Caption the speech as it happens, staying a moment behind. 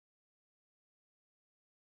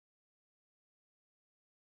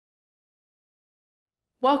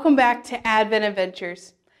Welcome back to Advent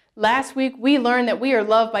Adventures. Last week, we learned that we are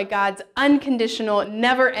loved by God's unconditional,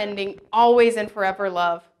 never-ending, always and forever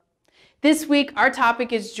love. This week, our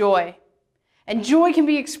topic is joy. And joy can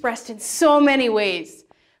be expressed in so many ways.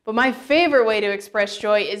 But my favorite way to express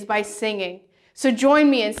joy is by singing. So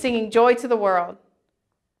join me in singing Joy to the World.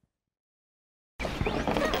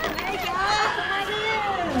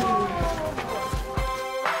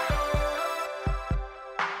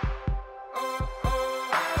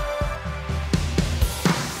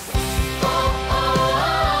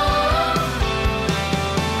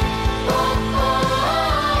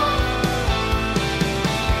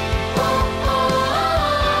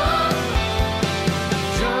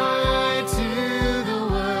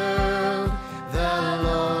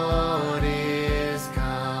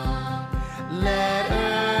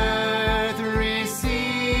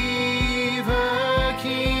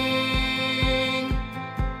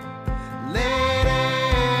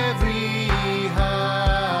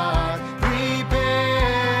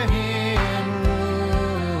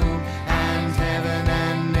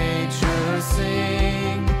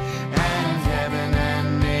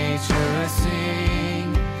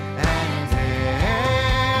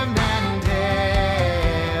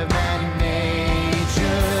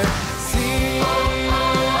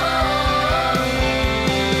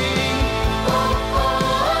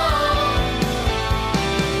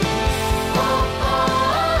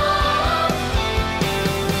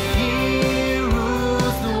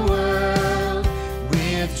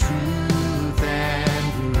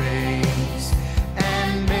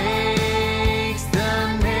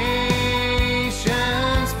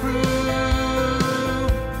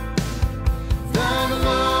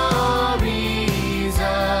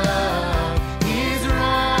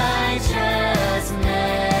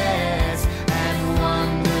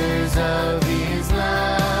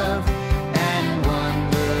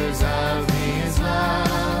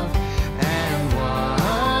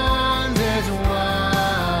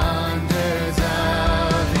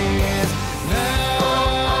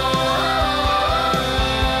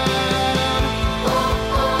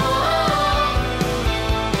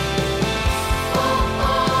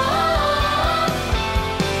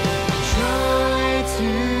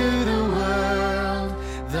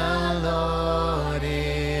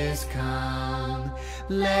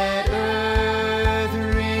 Let earth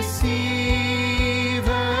receive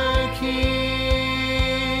a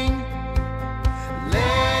King.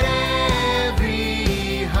 Let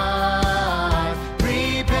every heart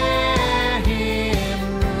prepare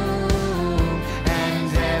him room. And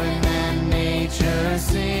heaven and nature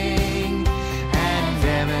sing. And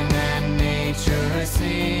heaven and nature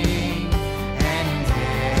sing.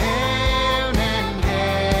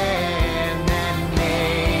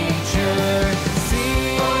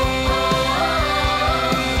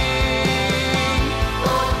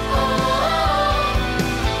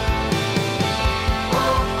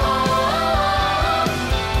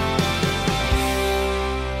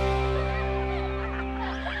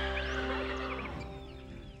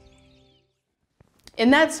 In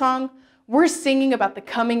that song, we're singing about the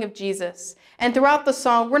coming of Jesus. And throughout the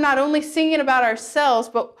song, we're not only singing about ourselves,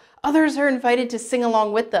 but others are invited to sing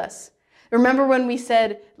along with us. Remember when we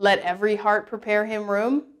said, let every heart prepare him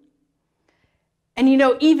room? And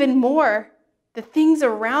even more, the things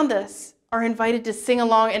around us are invited to sing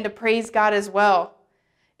along and to praise God as well.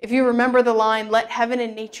 If you remember the line, let heaven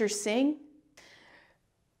and nature sing,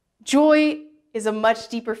 joy is a much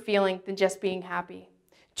deeper feeling than just being happy.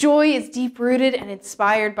 Joy is deep-rooted and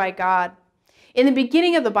inspired by God. In the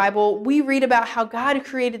beginning of the Bible, we read about how God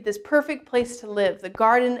created this perfect place to live, the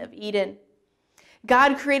Garden of Eden.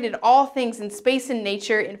 God created all things in space and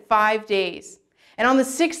nature in 5 days. And on the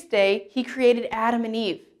 6th day, he created Adam and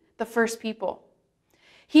Eve, the first people.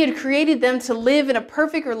 He had created them to live in a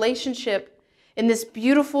perfect relationship in this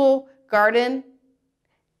beautiful garden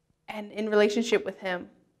and in relationship with him.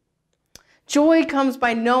 Joy comes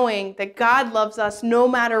by knowing that God loves us no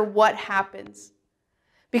matter what happens.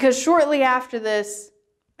 Because shortly after this,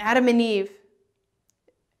 Adam and Eve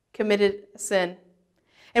committed a sin.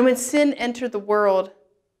 And when sin entered the world,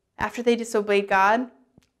 after they disobeyed God,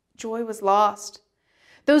 joy was lost.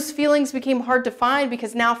 Those feelings became hard to find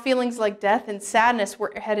because now feelings like death and sadness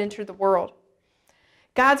had entered the world.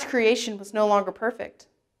 God's creation was no longer perfect.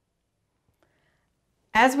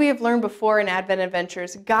 As we have learned before in Advent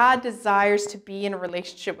Adventures, God desires to be in a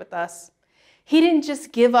relationship with us. He didn't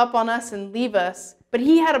just give up on us and leave us, but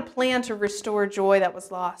he had a plan to restore joy that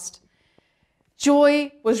was lost.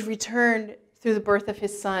 Joy was returned through the birth of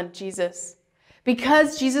his son, Jesus.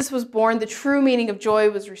 Because Jesus was born, the true meaning of joy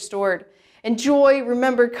was restored. And joy,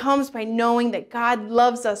 remember, comes by knowing that God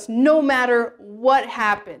loves us no matter what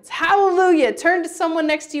happens. Hallelujah. Turn to someone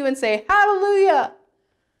next to you and say, hallelujah.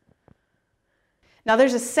 Now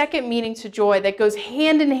there's a second meaning to joy that goes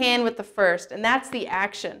hand in hand with the first, and that's the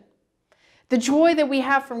action. The joy that we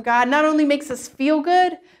have from God not only makes us feel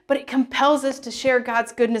good, but it compels us to share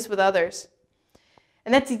God's goodness with others.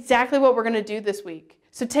 And that's exactly what we're going to do this week.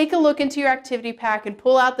 So take a look into your activity pack and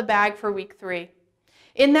pull out the bag for week 3.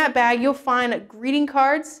 In that bag, you'll find greeting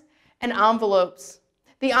cards and envelopes.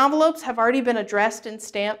 The envelopes have already been addressed and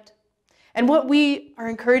stamped. And what we are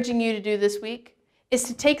encouraging you to do this week is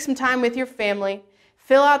to take some time with your family,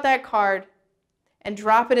 fill out that card, and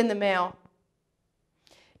drop it in the mail.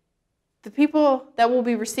 The people that will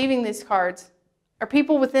be receiving these cards are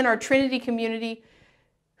people within our Trinity community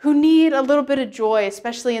who need a little bit of joy,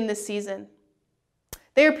 especially in this season.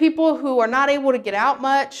 They are people who are not able to get out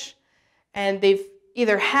much, and they've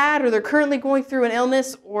either had or they're currently going through an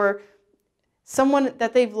illness, or someone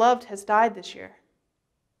that they've loved has died this year.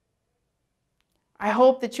 I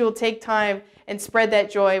hope that you'll take time and spread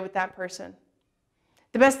that joy with that person.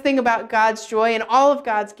 The best thing about God's joy and all of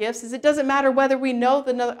God's gifts is it doesn't matter whether we know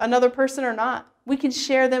another person or not. We can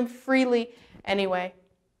share them freely anyway.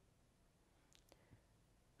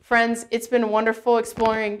 Friends, it's been wonderful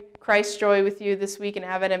exploring Christ's joy with you this week in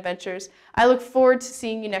Advent Adventures. I look forward to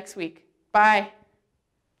seeing you next week. Bye.